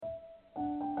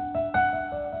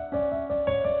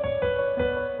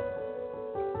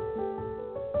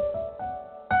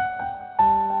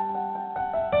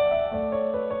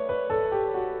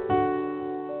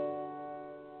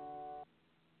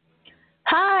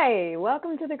Hi,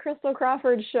 welcome to the Christel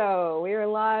Crawford Show. We are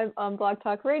live on Blog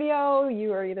Talk Radio.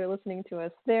 You are either listening to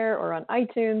us there or on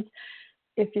iTunes.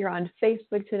 If you're on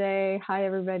Facebook today, hi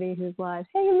everybody who's live.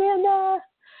 Hey Amanda.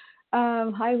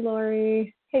 Hi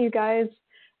Lori. Hey you guys.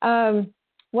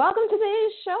 Welcome to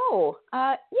today's show.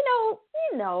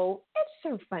 You know, it's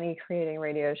so funny creating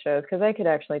radio shows because I could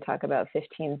actually talk about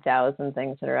 15,000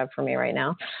 things that are up for me right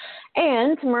now.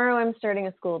 And tomorrow I'm starting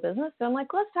a school business. So I'm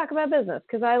like, let's talk about business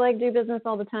because I do business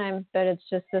all the time, but it's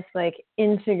just this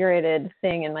integrated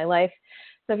thing in my life.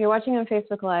 So if you're watching on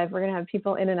Facebook Live, we're going to have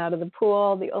people in and out of the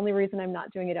pool. The only reason I'm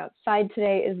not doing it outside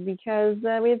today is because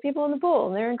we have people in the pool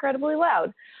and they're incredibly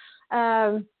loud.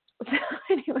 So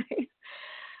anyways.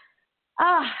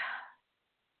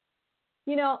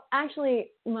 Actually,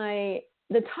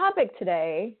 the topic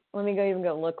today, let me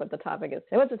go look what the topic is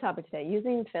today. What's the topic today?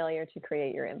 Using failure to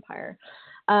create your empire.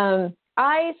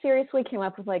 I seriously came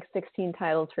up with 16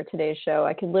 titles for today's show.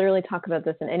 I could literally talk about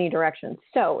this in any direction.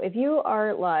 So if you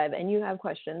are live and you have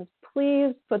questions,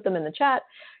 please put them in the chat.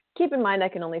 Keep in mind, I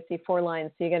can only see 4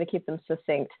 lines, so you got to keep them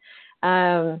succinct.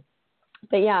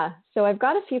 But yeah, so I've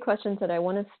got a few questions that I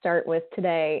want to start with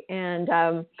today, and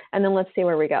then let's see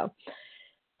where we go.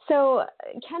 So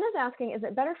Ken is asking, is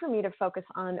it better for me to focus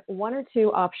on 1 or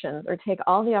 2 options or take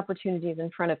all the opportunities in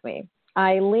front of me?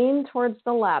 I lean towards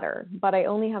the latter, but I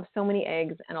only have so many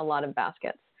eggs and a lot of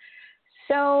baskets.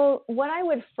 So what I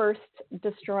would first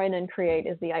destroy and then create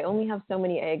is I only have so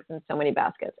many eggs and so many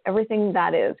baskets. Everything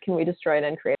that is, can we destroy it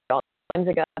and create it all kinds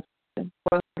of guys?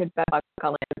 Good, bad,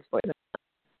 poison.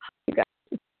 You guys,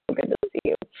 it's so good to see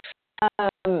you.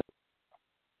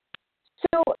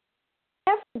 So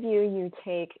every view you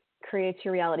take creates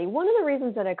your reality. One of the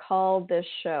reasons that I call this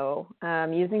show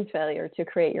Using Failure to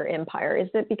Create Your Empire is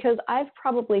that because I've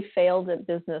probably failed at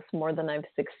business more than I've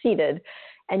succeeded,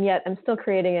 and yet I'm still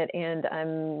creating it and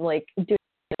I'm doing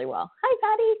really well. Hi,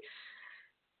 Patty.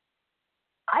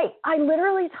 I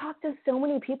literally talk to so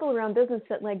many people around business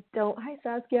that hi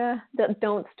Saskia, that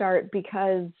don't start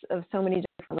because of so many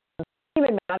different reasons.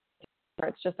 Even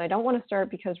it's just I don't want to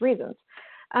start because reasons.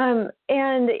 And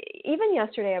even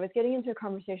yesterday, I was getting into a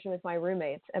conversation with my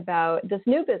roommates about this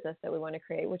new business that we want to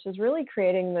create, which is really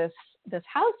creating this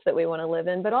house that we want to live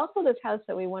in, but also this house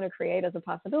that we want to create as a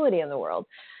possibility in the world.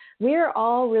 We are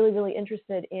all really, really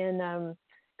interested in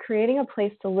creating a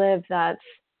place to live that's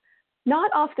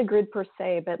not off the grid per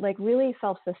se, but really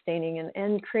self-sustaining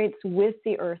and creates with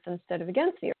the earth instead of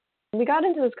against the earth. We got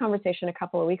into this conversation a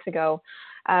couple of weeks ago,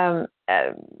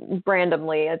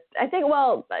 randomly. I think,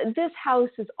 this house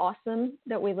is awesome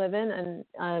that we live in,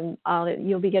 and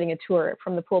you'll be getting a tour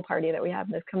from the pool party that we have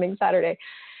this coming Saturday.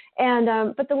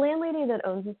 And but the landlady that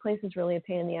owns this place is really a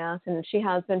pain in the ass, and she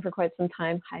has been for quite some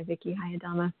time. Hi, Vicky. Hi,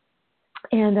 Adama.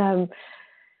 And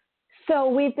so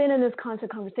we've been in this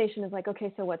constant conversation of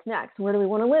okay, so what's next? Where do we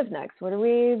want to live next? What are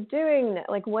we doing?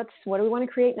 What do we want to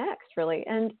create next, really?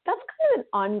 And that's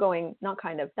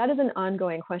that is an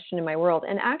ongoing question in my world.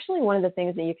 And actually one of the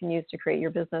things that you can use to create your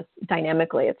business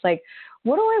dynamically, it's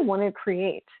what do I want to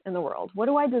create in the world? What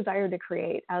do I desire to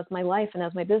create as my life and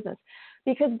as my business?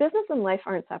 Because business and life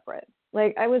aren't separate.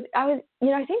 I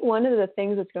think one of the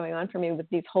things that's going on for me with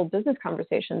these whole business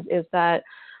conversations is that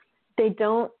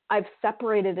I've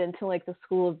separated into the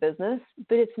school of business,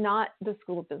 but it's not the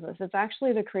school of business. It's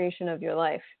actually the creation of your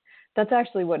life. That's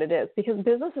actually what it is, because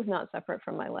business is not separate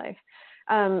from my life.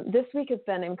 This week has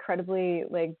been incredibly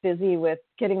busy with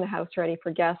getting the house ready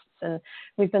for guests, and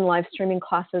we've been live streaming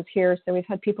classes here. So we've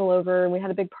had people over, and we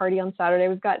had a big party on Saturday.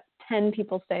 We've got 10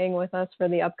 people staying with us for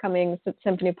the upcoming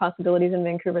Symphony of Possibilities in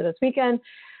Vancouver this weekend.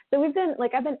 So we've been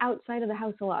I've been outside of the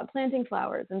house a lot, planting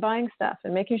flowers and buying stuff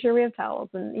and making sure we have towels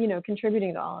and,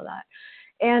 contributing to all of that.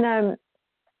 And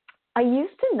I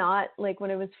used to not,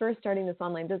 when I was first starting this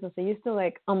online business, I used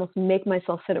to almost make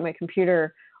myself sit at my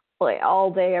computer all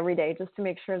day, every day, just to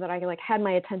make sure that I had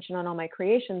my attention on all my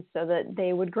creations so that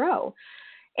they would grow.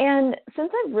 And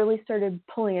since I've really started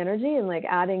pulling energy and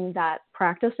adding that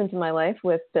practice into my life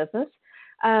with business,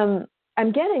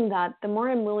 I'm getting that the more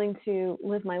I'm willing to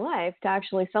live my life, to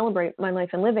actually celebrate my life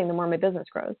and living, the more my business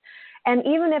grows. And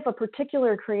even if a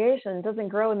particular creation doesn't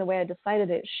grow in the way I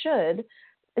decided it should,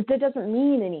 that doesn't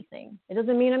mean anything. It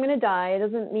doesn't mean I'm going to die. It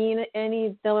doesn't mean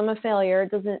that I'm a failure.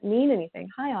 It doesn't mean anything.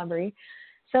 Hi, Aubrey.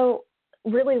 So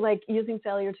really using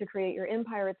failure to create your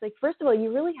empire, it's first of all,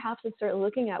 you really have to start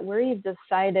looking at where you've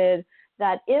decided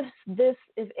that if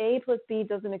A plus B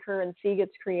doesn't occur and C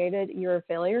gets created, you're a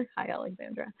failure. Hi,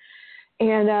 Alexandra.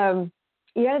 And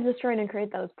you got to destroy and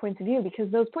create those points of view,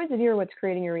 because those points of view are what's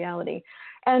creating your reality.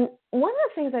 And one of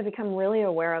the things I've become really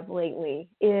aware of lately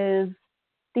is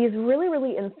these really,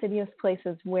 really insidious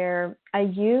places where I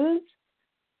use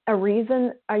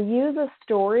a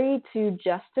story to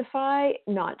justify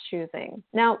not choosing.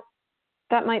 Now,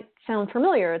 that might sound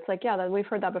familiar. It's like, yeah, we've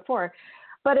heard that before.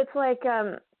 But it's like,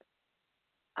 okay,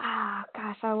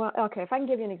 if I can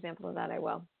give you an example of that, I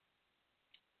will.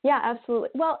 Yeah, absolutely.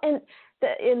 Well, and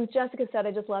Jessica said,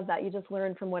 I just love that. You just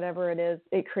learn from whatever it is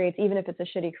it creates, even if it's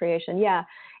a shitty creation. Yeah.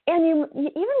 And you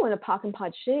even when a pock and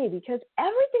pod's shitty, because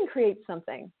everything creates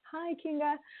something. Hi,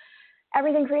 Kinga.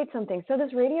 Everything creates something. So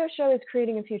this radio show is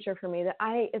creating a future for me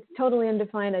it's totally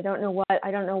undefined. I don't know what,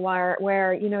 I don't know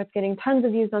where, it's getting tons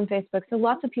of views on Facebook. So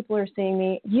lots of people are seeing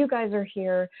me. You guys are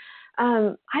here.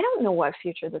 I don't know what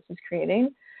future this is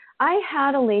creating. I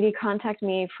had a lady contact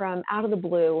me from out of the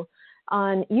blue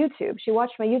on YouTube. She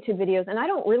watched my YouTube videos, and I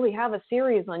don't really have a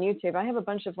series on YouTube. I have a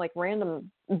bunch of like random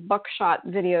buckshot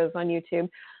videos on YouTube,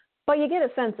 but you get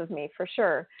a sense of me for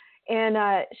sure. And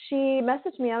she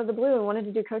messaged me out of the blue and wanted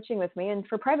to do coaching with me. And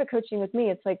for private coaching with me,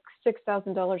 it's like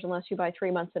 $6,000 unless you buy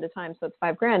 3 months at a time. So it's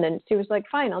 $5,000. And she was like,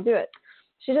 fine, I'll do it.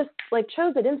 She just like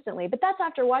chose it instantly. But that's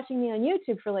after watching me on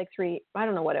YouTube for like I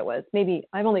don't know what it was. Maybe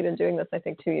I've only been doing this, I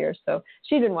think 2 years. So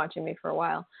she'd been watching me for a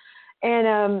while.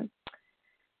 And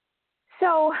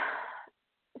so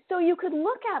you could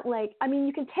look at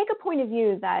you can take a point of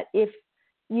view that if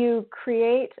you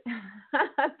create,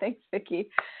 thanks, Vicki.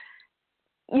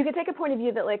 You could take a point of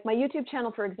view that like my YouTube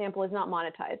channel, for example, is not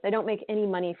monetized. I don't make any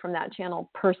money from that channel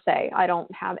per se. I don't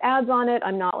have ads on it.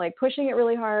 I'm not like pushing it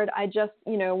really hard. I just,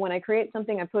 when I create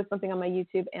something, I post something on my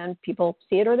YouTube and people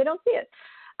see it or they don't see it.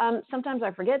 Sometimes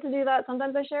I forget to do that.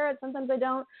 Sometimes I share it. Sometimes I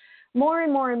don't. More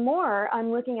and more and more, I'm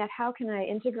looking at how can I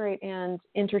integrate and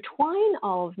intertwine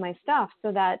all of my stuff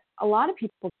so that a lot of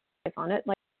people get on it,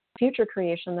 like future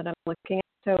creation that I'm looking at.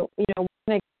 So, when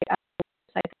I get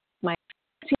my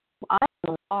I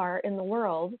are in the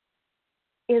world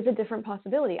is a different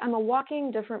possibility. I'm a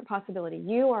walking different possibility.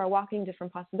 You are a walking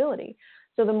different possibility.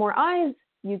 So the more eyes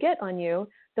you get on you,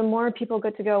 the more people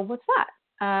get to go, what's that?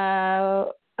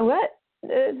 What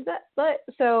is that? What?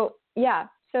 So yeah,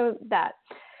 so that.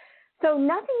 So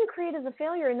nothing you create is a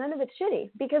failure and none of it's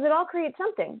shitty because it all creates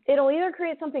something. It'll either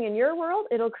create something in your world,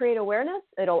 it'll create awareness,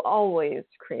 it'll always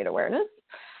create awareness.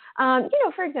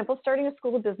 For example, starting a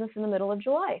school of business in the middle of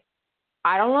July.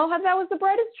 I don't know if that was the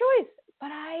brightest choice,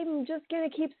 but I'm just going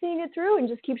to keep seeing it through and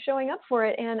just keep showing up for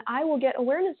it, and I will get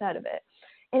awareness out of it.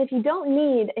 And if you don't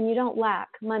need and you don't lack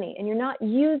money and you're not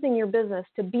using your business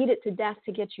to beat it to death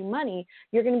to get you money,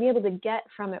 you're going to be able to get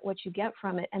from it what you get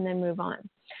from it and then move on.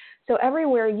 So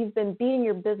everywhere you've been beating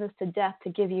your business to death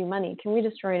to give you money, can we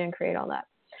destroy it and create all that?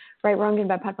 Right, wrong, good,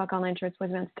 bad, POC, online, shorts,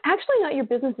 boys, men. It's actually not your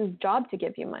business's job to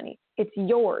give you money. It's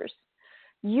yours.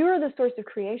 You're the source of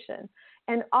creation.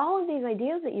 And all of these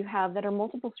ideas that you have that are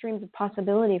multiple streams of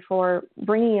possibility for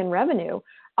bringing in revenue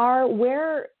are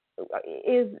where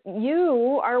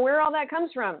all that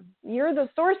comes from. You're the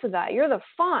source of that. You're the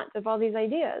font of all these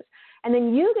ideas. And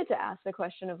then you get to ask the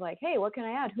question of like, hey, what can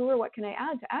I add? Who or what can I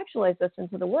add to actualize this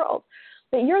into the world?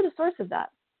 But you're the source of that.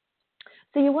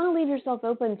 So you want to leave yourself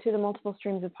open to the multiple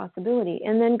streams of possibility.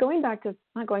 And then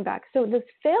so this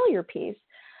failure piece,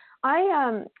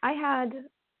 I had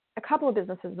a couple of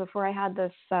businesses before I had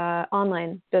this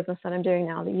online business that I'm doing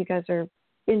now that you guys are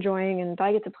enjoying and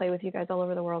I get to play with you guys all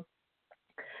over the world.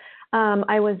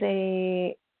 I was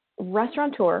a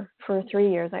restaurateur for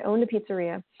 3 years. I owned a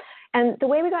pizzeria. And the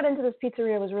way we got into this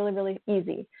pizzeria was really, really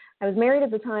easy. I was married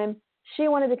at the time. She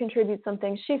wanted to contribute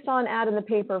something. She saw an ad in the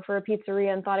paper for a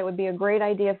pizzeria and thought it would be a great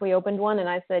idea if we opened one. And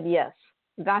I said, yes.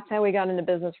 That's how we got into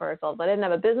business for ourselves. I didn't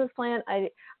have a business plan.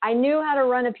 I knew how to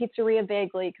run a pizzeria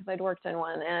vaguely because I'd worked in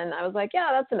one. And I was like, yeah,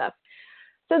 that's enough.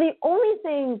 So the only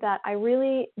thing that I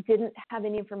really didn't have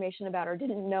any information about or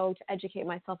didn't know to educate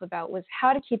myself about was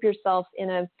how to keep yourself in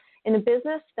a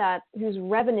business whose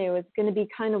revenue is going to be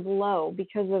kind of low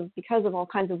because of all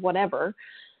kinds of whatever,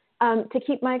 to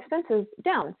keep my expenses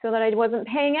down so that I wasn't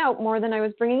paying out more than I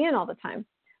was bringing in all the time.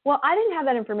 Well, I didn't have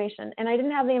that information, and I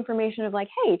didn't have the information of like,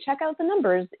 hey, check out the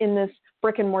numbers in this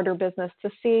brick and mortar business to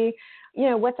see,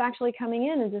 what's actually coming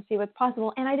in and to see what's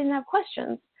possible. And I didn't have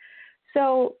questions.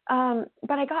 So,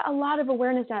 but I got a lot of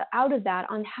awareness out of that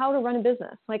on how to run a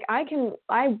business. Like running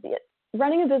a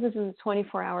business is a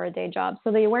 24-hour-a-day job.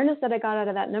 So the awareness that I got out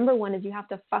of that, number one, is you have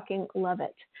to fucking love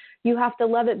it. You have to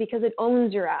love it because it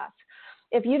owns your ass.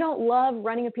 If you don't love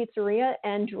running a pizzeria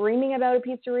and dreaming about a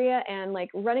pizzeria and like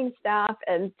running staff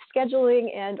and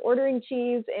scheduling and ordering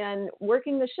cheese and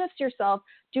working the shifts yourself,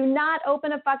 do not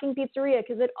open a fucking pizzeria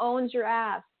because it owns your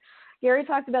ass. Gary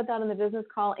talked about that on the business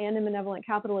call and in Benevolent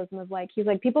Capitalism of like, he's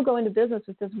like, people go into business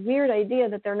with this weird idea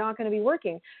that they're not going to be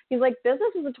working. He's like, business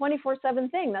is a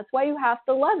 24/7 thing. That's why you have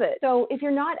to love it. So if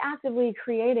you're not actively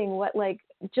creating what like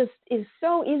just is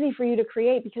so easy for you to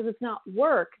create because it's not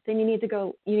work, then you need to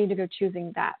go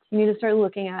choosing that. You need to start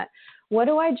looking at, what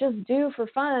do I just do for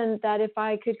fun that if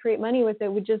I could create money with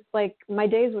it would just like, my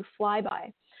days would fly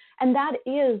by. And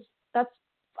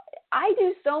I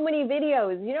do so many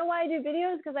videos. You know why I do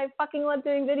videos? Because I fucking love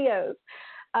doing videos.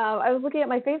 I was looking at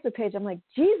my Facebook page. I'm like,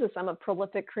 Jesus, I'm a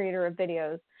prolific creator of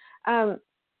videos. I'm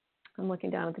looking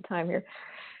down at the time here.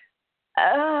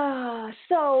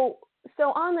 So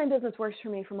online business works for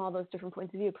me from all those different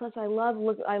points of view. Plus, I love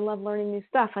learning new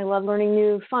stuff. I love learning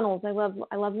new funnels. I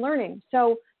love learning.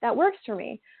 So that works for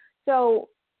me. So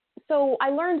I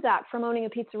learned that from owning a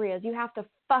pizzeria. Is you have to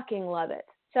fucking love it.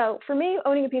 So for me,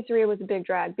 owning a pizzeria was a big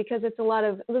drag because it's a lot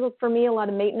of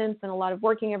maintenance and a lot of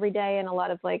working every day and a lot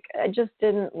of like, I just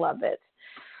didn't love it.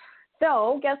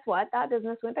 So guess what? That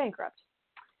business went bankrupt,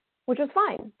 which was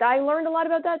fine. I learned a lot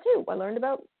about that too. I learned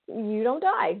about you don't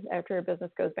die after a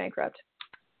business goes bankrupt.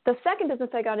 The second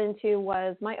business I got into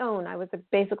was my own. I was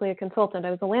basically a consultant.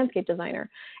 I was a landscape designer.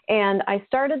 And I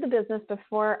started the business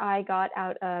before I got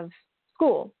out of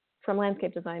school from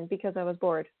landscape design because I was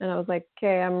bored. And I was like,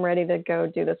 okay, I'm ready to go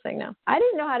do this thing now. I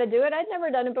didn't know how to do it. I'd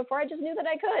never done it before. I just knew that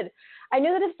I could. I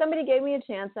knew that if somebody gave me a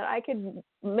chance that I could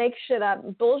make shit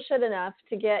up, bullshit enough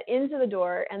to get into the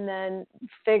door and then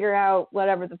figure out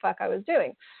whatever the fuck I was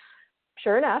doing.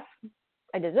 Sure enough,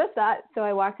 I did just that. So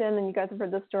I walked in, and you guys have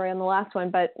heard this story on the last one,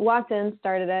 but walked in,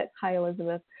 started it. Hi,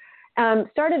 Elizabeth.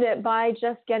 Started it by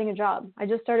just getting a job. I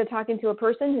just started talking to a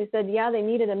person who said, yeah, they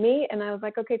needed a me. And I was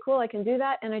like, okay, cool, I can do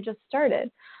that. And I just started.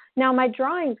 Now my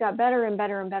drawings got better and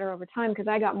better and better over time because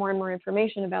I got more and more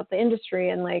information about the industry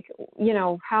and like, you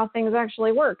know, how things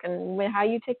actually work and how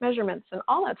you take measurements and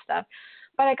all that stuff.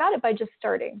 But I got it by just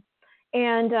starting.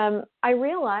 And I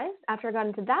realized after I got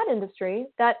into that industry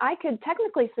that I could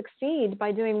technically succeed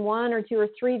by doing 1 or 2 or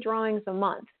 3 drawings a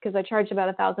month because I charged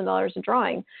about $1,000 a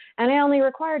drawing, and I only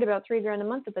required about $3,000 a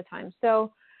month at the time. So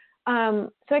I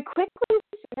quickly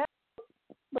figured out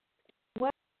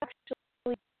what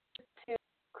actually to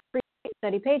create a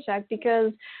steady paycheck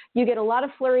because you get a lot of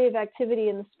flurry of activity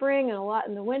in the spring and a lot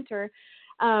in the winter.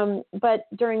 But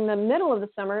during the middle of the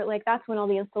summer, like that's when all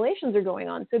the installations are going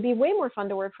on. So it'd be way more fun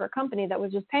to work for a company that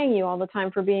was just paying you all the time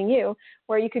for being you,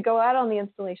 where you could go out on the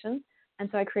installations. And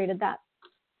so I created that.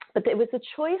 But it was a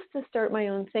choice to start my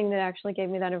own thing that actually gave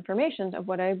me that information of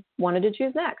what I wanted to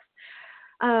choose next.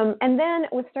 And then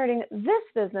with starting this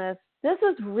business, this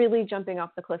is really jumping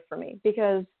off the cliff for me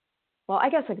because, well, I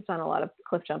guess I've done a lot of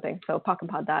cliff jumping, so puck and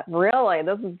pod that. Really,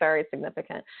 this is very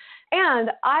significant. And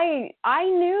I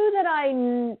knew that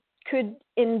I could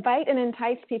invite and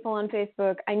entice people on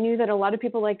Facebook. I knew that a lot of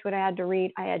people liked what I had to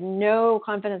read. I had no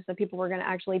confidence that people were going to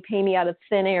actually pay me out of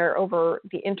thin air over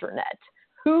the internet.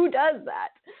 Who does that?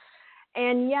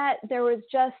 And yet there was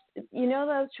just, you know,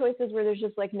 those choices where there's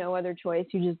just like no other choice.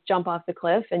 You just jump off the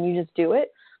cliff and you just do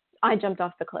it. I jumped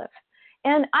off the cliff.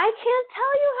 And I can't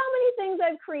tell you how many things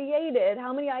I've created,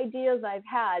 how many ideas I've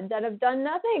had that have done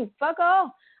nothing. Fuck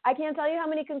all. I can't tell you how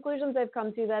many conclusions I've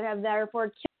come to that have therefore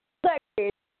killed that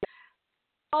creation.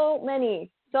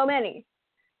 So many.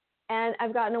 And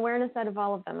I've gotten awareness out of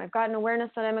all of them. I've gotten awareness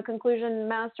that I'm a conclusion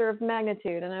master of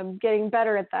magnitude, and I'm getting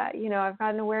better at that. You know, I've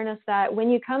gotten awareness that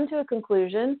when you come to a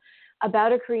conclusion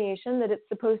about a creation that it's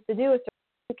supposed to do,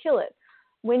 you kill it.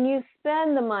 When you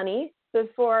spend the money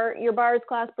before your bars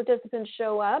class participants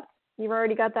show up, you've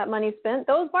already got that money spent.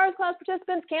 Those bars class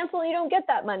participants cancel and you don't get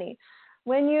that money.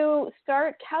 When you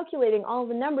start calculating all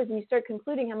the numbers and you start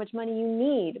concluding how much money you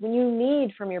need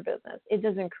from your business, it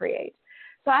doesn't create.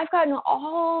 So I've gotten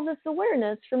all this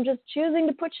awareness from just choosing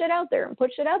to put shit out there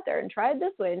and tried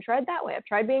this way and tried that way. I've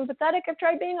tried being pathetic. I've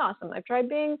tried being awesome. I've tried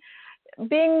being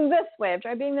this way. I've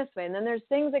tried being this way. And then there's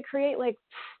things that create like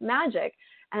magic,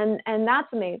 and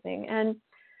that's amazing. And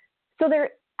so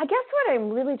I guess what I'm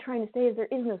really trying to say is there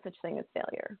is no such thing as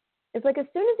failure. It's like as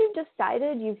soon as you've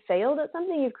decided you've failed at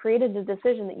something, you've created a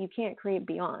decision that you can't create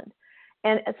beyond.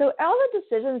 And so all the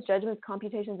decisions, judgments,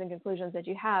 computations, and conclusions that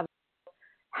you have,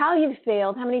 how you've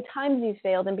failed, how many times you've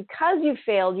failed, and because you've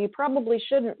failed, you probably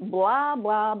shouldn't, blah,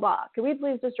 blah, blah. Could we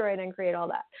please destroy it and create all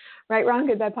that? Right, wrong,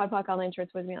 good, bad, pod, poc, online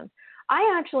shirts, with me on.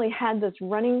 I actually had this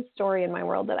running story in my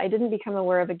world that I didn't become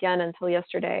aware of again until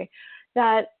yesterday,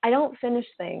 that I don't finish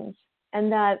things. And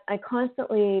that I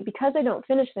constantly, because I don't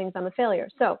finish things, I'm a failure.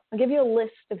 So I'll give you a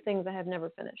list of things I have never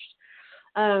finished.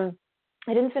 I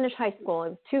didn't finish high school. I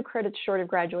was 2 credits short of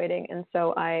graduating. And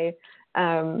so I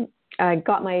I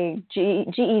got my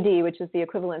GED, which is the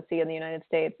equivalency in the United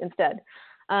States, instead.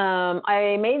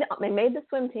 I made the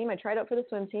swim team. I tried out for the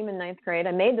swim team in 9th grade.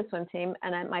 I made the swim team,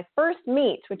 and at my first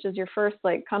meet, which is your first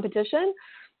like competition,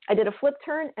 I did a flip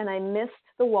turn and I missed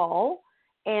the wall,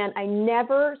 and I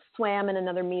never swam in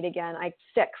another meet again. I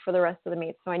sick for the rest of the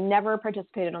meet, so I never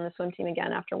participated on the swim team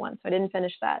again after one. So I didn't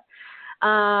finish that.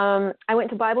 I went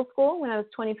to Bible school when I was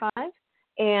 25,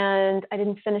 and I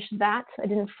didn't finish that. I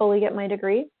didn't fully get my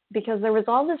degree because there was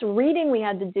all this reading we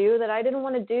had to do that I didn't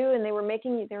want to do, and they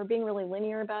were being really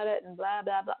linear about it and blah,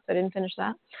 blah, blah. So I didn't finish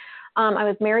that. I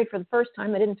was married for the first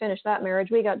time. I didn't finish that marriage.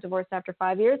 We got divorced after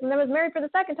 5 years, and then I was married for the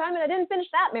second time, and I didn't finish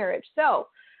that marriage. So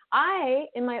I,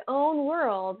 in my own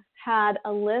world, had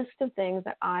a list of things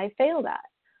that I failed at.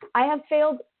 I have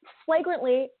failed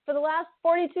flagrantly for the last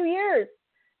 42 years.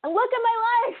 And look at my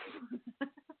life.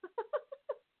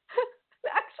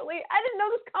 Actually, I didn't know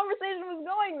this conversation was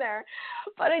going there,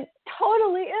 but it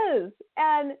totally is.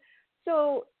 And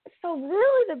so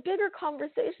really the bigger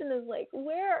conversation is like,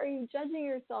 where are you judging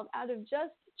yourself out of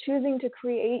just choosing to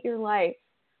create your life?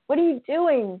 What are you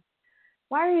doing?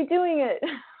 Why are you doing it?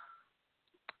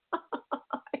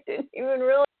 I didn't even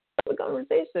realize the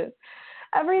conversation.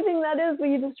 Everything that is,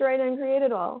 we just write and create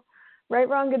it all. Right,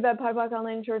 wrong, good, bad, POD,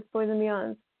 online, shorts, boys, and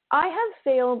beyonds. I have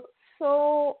failed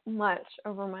so much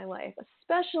over my life,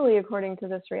 especially according to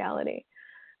this reality,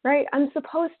 right? I'm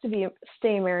supposed to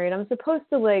stay married. I'm supposed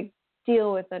to like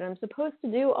deal with it. I'm supposed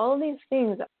to do all these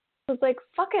things. I was like,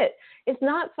 fuck it. It's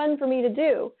not fun for me to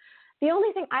do. The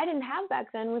only thing I didn't have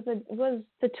back then was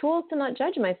the tools to not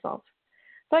judge myself.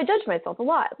 So I judged myself a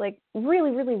lot, like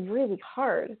really, really, really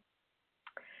hard.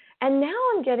 And now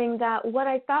I'm getting that what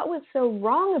I thought was so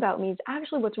wrong about me is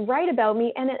actually what's right about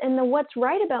me. And the what's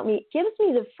right about me gives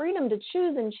me the freedom to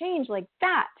choose and change like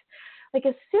that. Like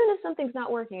as soon as something's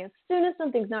not working, as soon as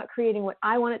something's not creating what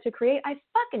I want it to create, I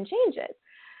fucking change it.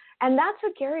 And that's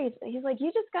what he's like,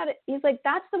 you just got to, he's like,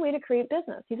 that's the way to create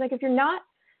business. He's like, if you're not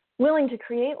willing to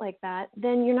create like that,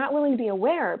 then you're not willing to be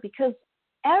aware because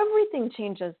everything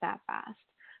changes that fast.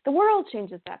 The world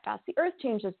changes that fast. The earth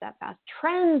changes that fast.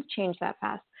 Trends change that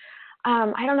fast.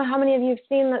 I don't know how many of you have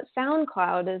seen that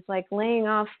SoundCloud is like laying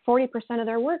off 40% of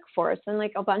their workforce. And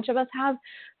like a bunch of us have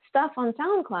stuff on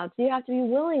SoundCloud. So you have to be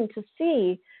willing to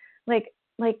see like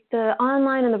the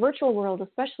online and the virtual world,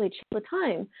 especially change all the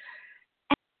time.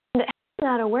 And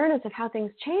that awareness of how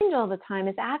things change all the time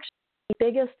is actually the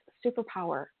biggest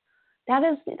superpower. That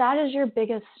is your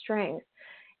biggest strength.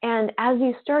 And as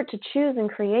you start to choose and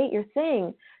create your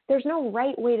thing, there's no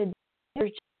right way to do it.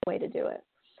 There's just a way to do it.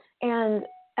 And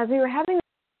as we were having a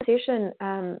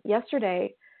conversation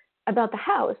yesterday about the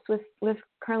house with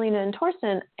Carlina and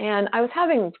Torsten, and I was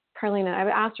having Carlina, I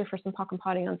asked her for some pock and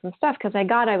potting on some stuff because I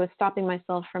was stopping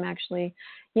myself from actually,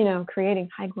 creating.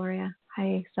 Hi, Gloria.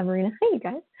 Hi, Severina. Hey, you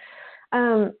guys.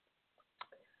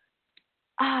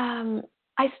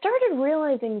 I started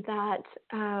realizing that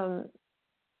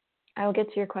I'll get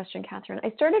to your question, Catherine.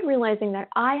 I started realizing that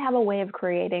I have a way of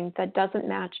creating that doesn't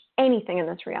match anything in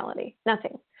this reality.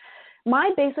 Nothing.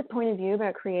 My basic point of view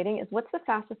about creating is what's the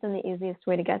fastest and the easiest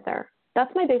way to get there.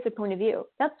 That's my basic point of view.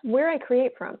 That's where I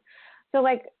create from. So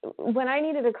like when I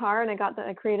needed a car and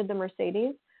I created the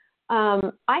Mercedes,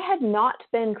 I had not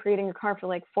been creating a car for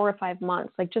like 4 or 5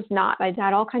 months, like just not. I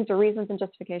had all kinds of reasons and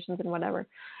justifications and whatever.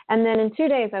 And then in 2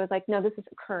 days, I was like, no, this is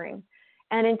occurring.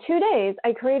 And in 2 days,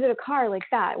 I created a car like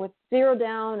that with zero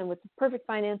down and with perfect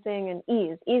financing and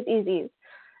ease.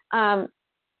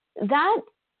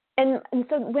 And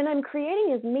so when I'm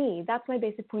creating as me, that's my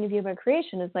basic point of view about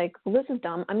creation is like, well, this is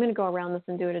dumb. I'm going to go around this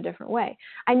and do it a different way.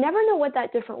 I never know what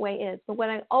that different way is, but what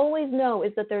I always know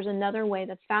is that there's another way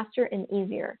that's faster and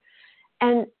easier.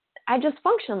 And I just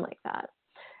function like that.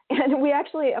 And we have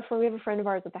a friend of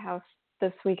ours at the house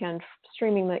this weekend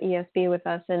streaming the ESB with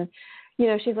us. And,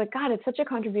 she's like, God, it's such a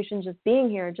contribution just being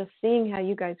here, just seeing how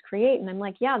you guys create. And I'm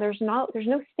like, yeah, there's no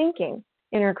thinking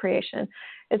in our creation.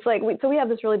 It's like, we have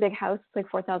this really big house, it's like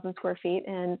 4,000 square feet.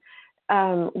 And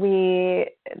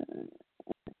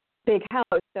big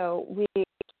house. So I'm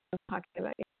talking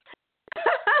about you.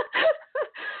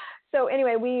 So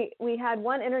anyway, we had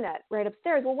one internet right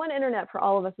upstairs. Well, one internet for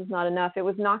all of us is not enough. It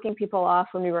was knocking people off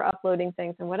when we were uploading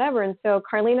things and whatever. And so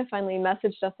Carlina finally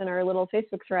messaged us in our little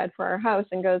Facebook thread for our house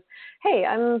and goes, hey,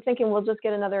 I'm thinking we'll just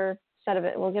get another set of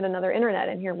it. We'll get another internet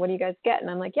in here. What do you guys get? And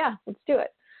I'm like, yeah, let's do it.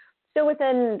 So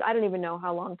within, I don't even know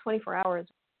how long, 24 hours,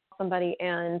 somebody,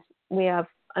 and we have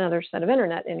another set of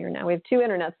internet in here now. We have 2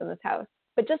 internets in this house,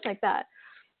 but just like that.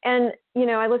 And,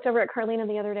 I looked over at Carlina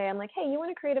the other day. I'm like, hey, you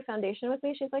want to create a foundation with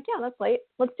me? She's like, yeah, that's late.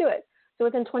 Let's do it. So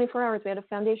within 24 hours, we had a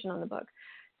foundation on the book.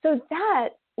 So that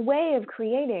way of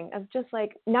creating, of just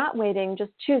like not waiting,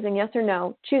 just choosing yes or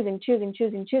no, choosing,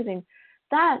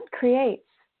 that creates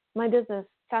my business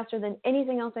faster than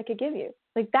anything else I could give you.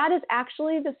 Like that is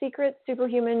actually the secret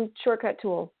superhuman shortcut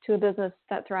tool to a business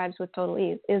that thrives with total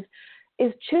ease is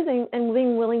choosing and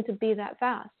being willing to be that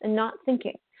fast and not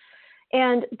thinking.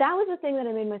 And that was the thing that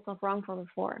I made myself wrong for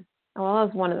before. Well, that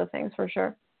was one of the things for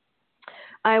sure.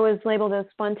 I was labeled as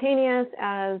spontaneous,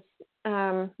 as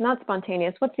not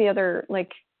spontaneous. What's the other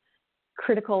like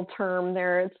critical term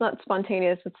there? It's not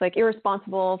spontaneous. It's like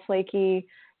irresponsible, flaky,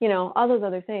 all those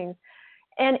other things.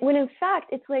 And when in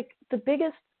fact, it's like the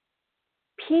biggest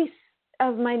piece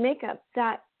of my makeup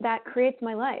that creates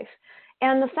my life.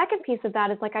 And the second piece of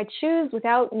that is like I choose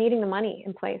without needing the money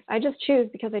in place. I just choose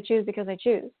because I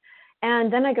choose.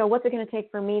 And then I go, what's it going to take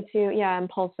for me to,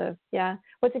 impulsive. Yeah.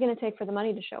 What's it going to take for the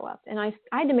money to show up? And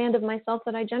I demand of myself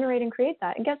that I generate and create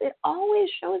that. And guess it always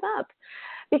shows up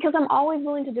because I'm always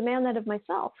willing to demand that of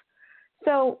myself.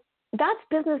 So that's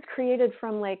business created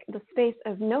from like the space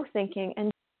of no thinking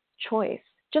and choice,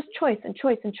 just choice and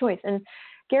choice and choice. And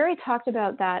Gary talked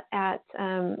about that at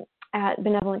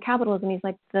Benevolent Capitalism. He's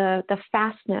like the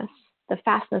fastness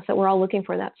that we're all looking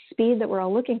for, that speed that we're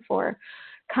all looking for,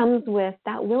 comes with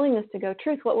that willingness to go,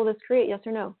 truth, what will this create? Yes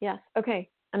or no? Yes. Okay,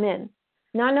 I'm in.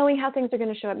 Not knowing how things are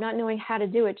going to show up, not knowing how to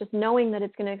do it, just knowing that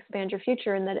it's going to expand your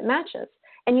future and that it matches.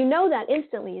 And you know that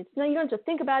instantly. You don't have to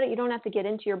think about it. You don't have to get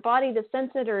into your body to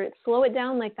sense it or slow it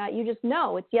down like that. You just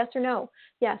know it's yes or no.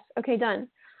 Yes. Okay, done.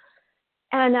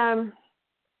 And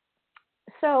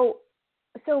so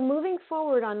moving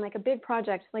forward on like a big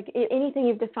project, like anything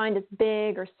you've defined as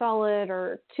big or solid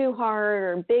or too hard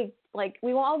or big, like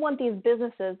we all want these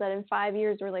businesses that in 5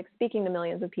 years we're like speaking to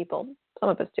millions of people. Some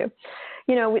of us do.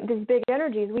 With these big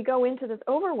energies, we go into this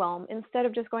overwhelm instead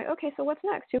of just going, okay, so what's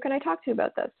next? Who can I talk to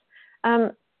about this?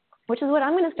 Which is what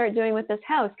I'm going to start doing with this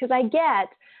house, because I get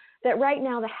that right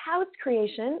now the house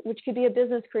creation, which could be a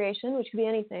business creation, which could be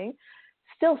anything,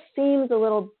 still seems a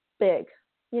little big.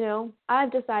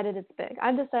 I've decided it's big.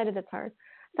 I've decided it's hard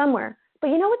somewhere. But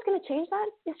you know what's going to change that?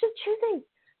 It's just choosing.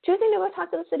 Choosing to go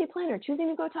talk to the city planner, choosing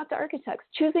to go talk to architects,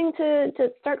 choosing to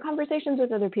start conversations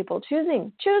with other people,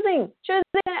 choosing to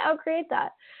outcreate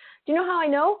that. Do you know how I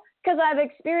know? Because I've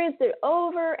experienced it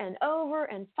over and over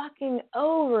and fucking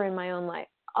over in my own life.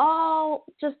 All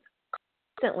just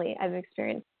constantly I've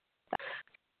experienced that.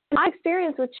 My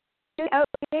experience with choosing out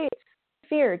creates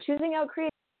fear, choosing out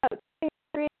creates doubt,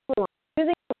 choosing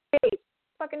out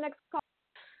fucking next call.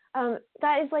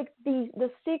 That is like the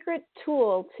secret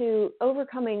tool to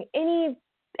overcoming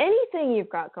anything you've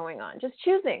got going on. Just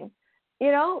choosing,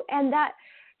 and that,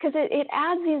 because it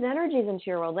adds these energies into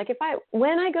your world. Like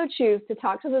when I go choose to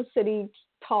talk to the city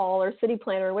tall or city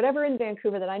planner or whatever in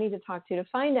Vancouver that I need to talk to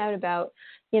find out about,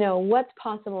 what's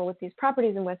possible with these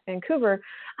properties in West Vancouver,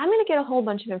 I'm going to get a whole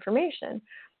bunch of information.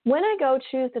 When I go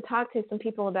choose to talk to some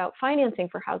people about financing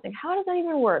for housing, how does that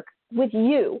even work with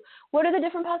you? What are the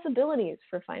different possibilities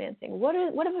for financing? What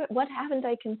haven't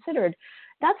I considered?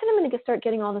 That's when I'm going to start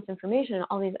getting all this information, and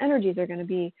all these energies are going to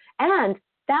be. And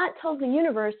that tells the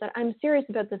universe that I'm serious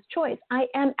about this choice. I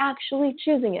am actually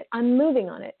choosing it. I'm moving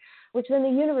on it, which then the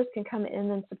universe can come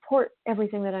in and support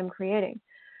everything that I'm creating.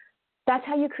 That's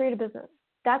how you create a business.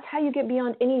 That's how you get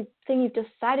beyond anything you've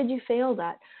decided you failed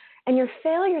at. And your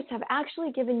failures have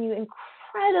actually given you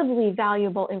incredibly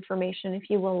valuable information if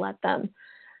you will let them.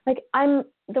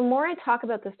 The more I talk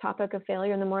about this topic of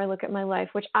failure and the more I look at my life,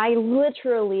 which I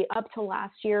literally up to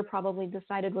last year probably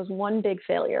decided was one big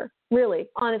failure. Really,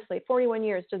 honestly, 41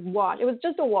 years, just wash. It was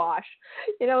just a wash,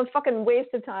 fucking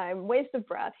waste of time, waste of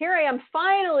breath. Here I am.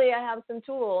 Finally, I have some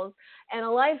tools and a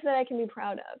life that I can be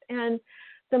proud of. And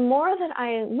the more that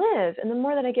I live and the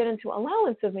more that I get into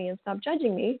allowance of me and stop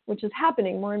judging me, which is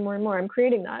happening more and more and more, I'm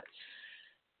creating that.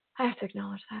 I have to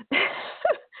acknowledge that.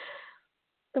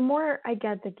 The more I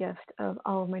get the gift of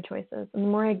all of my choices, and the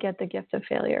more I get the gift of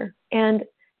failure. And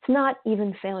it's not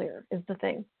even failure is the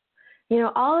thing.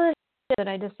 All of the shit that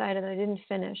I decided I didn't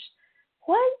finish,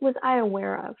 what was I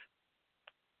aware of?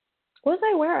 What was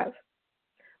I aware of?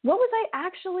 What was I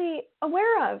actually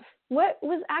aware of? What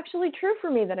was actually true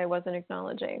for me that I wasn't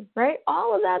acknowledging, right?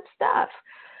 All of that stuff.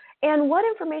 And what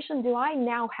information do I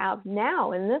now have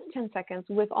now in this 10 seconds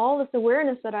with all this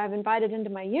awareness that I've invited into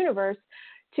my universe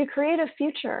to create a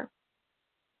future?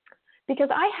 Because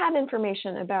I have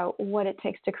information about what it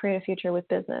takes to create a future with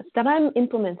business that I'm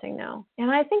implementing now. And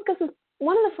I think this is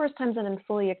one of the first times that I'm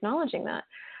fully acknowledging that.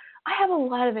 I have a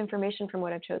lot of information from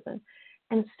what I've chosen.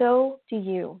 And so do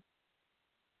you.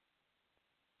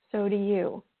 So do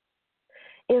you.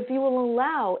 If you will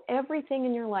allow everything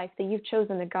in your life that you've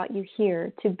chosen that got you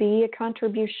here to be a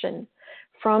contribution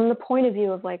from the point of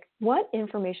view of like, what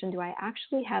information do I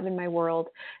actually have in my world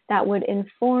that would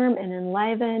inform and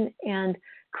enliven and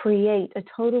create a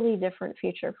totally different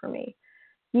future for me?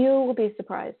 You will be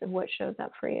surprised at what shows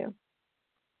up for you.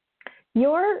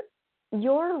 Your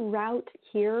route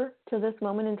here to this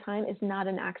moment in time is not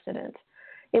an accident.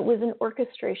 It was an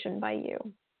orchestration by you.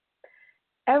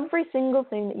 Every single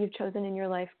thing that you've chosen in your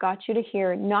life got you to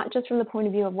here, not just from the point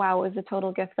of view of, wow, it was a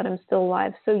total gift that I'm still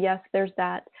alive. So yes, there's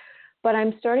that. But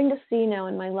I'm starting to see now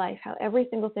in my life how every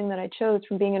single thing that I chose,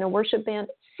 from being in a worship band,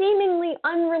 seemingly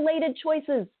unrelated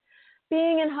choices,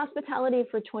 being in hospitality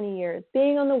for 20 years,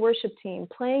 being on the worship team,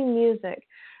 playing music,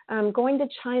 going to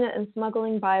China and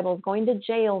smuggling Bibles, going to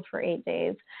jail for 8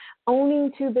 days,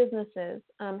 owning 2 businesses,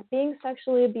 being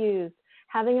sexually abused,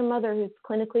 having a mother who's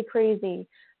clinically crazy.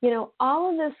 You know,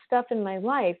 all of this stuff in my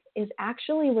life is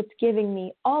actually what's giving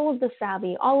me all of the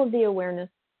savvy, all of the awareness,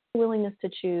 willingness to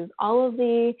choose, all of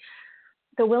the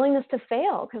willingness to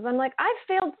fail. Because I'm like, I've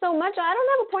failed so much, I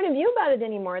don't have a point of view about it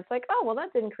anymore. It's like, oh, well,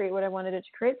 that didn't create what I wanted it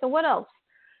to create. So what else?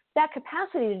 That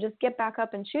capacity to just get back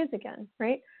up and choose again,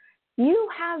 right? You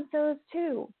have those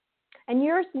too. And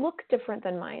yours look different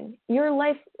than mine. Your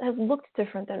life has looked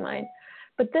different than mine.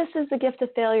 But this is the gift of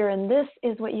failure, and this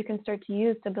is what you can start to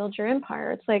use to build your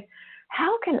empire. It's like,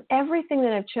 how can everything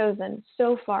that I've chosen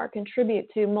so far contribute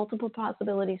to multiple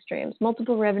possibility streams,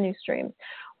 multiple revenue streams?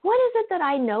 What is it that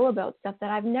I know about stuff that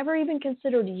I've never even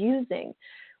considered using?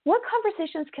 What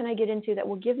conversations can I get into that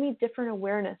will give me different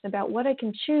awareness about what I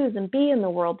can choose and be in the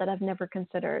world that I've never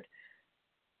considered?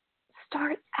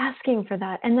 Start asking for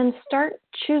that, and then start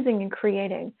choosing and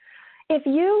creating. If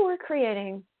you were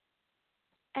creating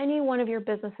any one of your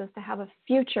businesses to have a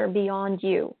future beyond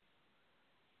you,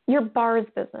 your bars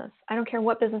business, I don't care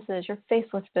what business it is, your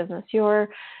faceless business, your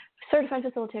certified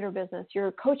facilitator business,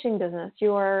 your coaching business,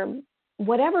 your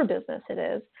whatever business it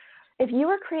is, if you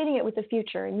were creating it with a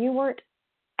future and you weren't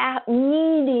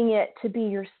needing it to be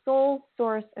your sole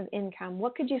source of income,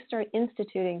 what could you start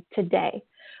instituting today?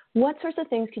 What sorts of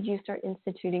things could you start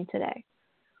instituting today?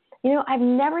 You know, I've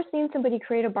never seen somebody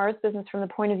create a bars business from the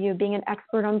point of view of being an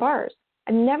expert on bars.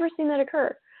 I've never seen that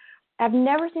occur. I've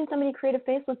never seen somebody create a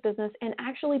faceless business and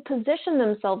actually position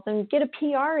themselves and get a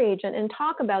PR agent and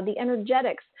talk about the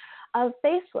energetics of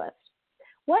facelift.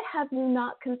 What have you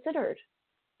not considered?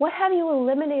 What have you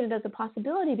eliminated as a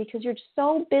possibility because you're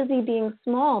so busy being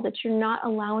small that you're not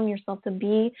allowing yourself to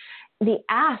be the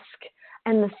ask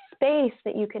and the space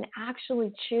that you can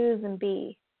actually choose and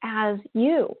be as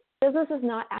you? Business is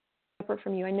not separate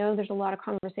from you. I know there's a lot of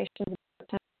conversations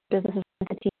about businesses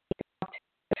entities.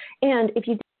 And if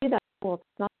you do that, well,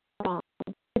 it's not wrong.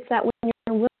 It's that when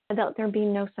you're willing to let there be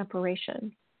no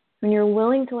separation, when you're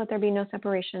willing to let there be no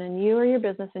separation, and you are your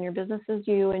business and your business is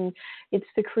you, and it's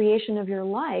the creation of your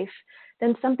life,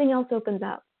 then something else opens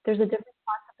up. There's a different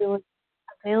possibility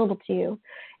available to you.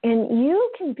 And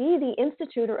you can be the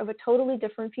institutor of a totally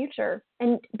different future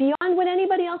and beyond what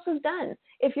anybody else has done,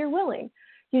 if you're willing.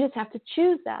 You just have to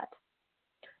choose that.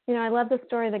 You know, I love the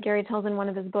story that Gary tells in one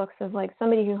of his books of like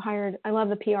somebody who hired, I love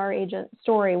the PR agent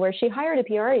story where she hired a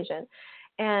PR agent,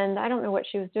 and I don't know what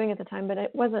she was doing at the time, but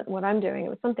it wasn't what I'm doing. It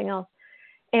was something else.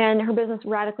 And her business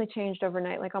radically changed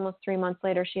overnight. Like almost 3 months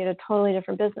later, she had a totally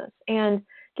different business. And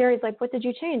Gary's like, what did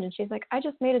you change? And she's like, I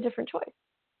just made a different choice.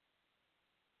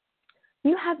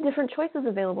 You have different choices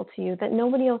available to you that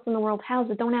nobody else in the world has,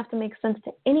 that don't have to make sense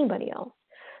to anybody else.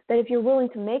 That if you're willing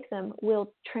to make them,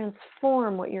 will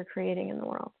transform what you're creating in the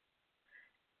world.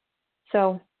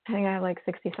 So I think I have like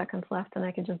 60 seconds left, and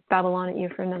I could just babble on at you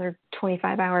for another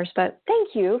 25 hours. But thank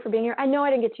you for being here. I know I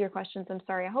didn't get to your questions. I'm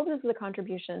sorry. I hope this is a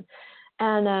contribution.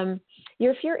 And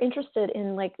if you're interested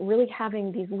in like really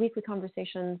having these weekly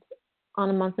conversations on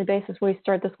a monthly basis, we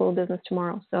start the School of Business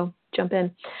tomorrow. So jump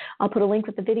in. I'll put a link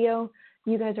with the video.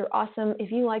 You guys are awesome.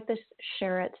 If you like this,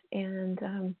 share it.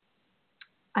 And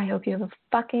I hope you have a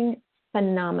fucking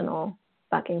phenomenal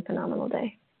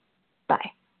day.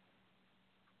 Bye.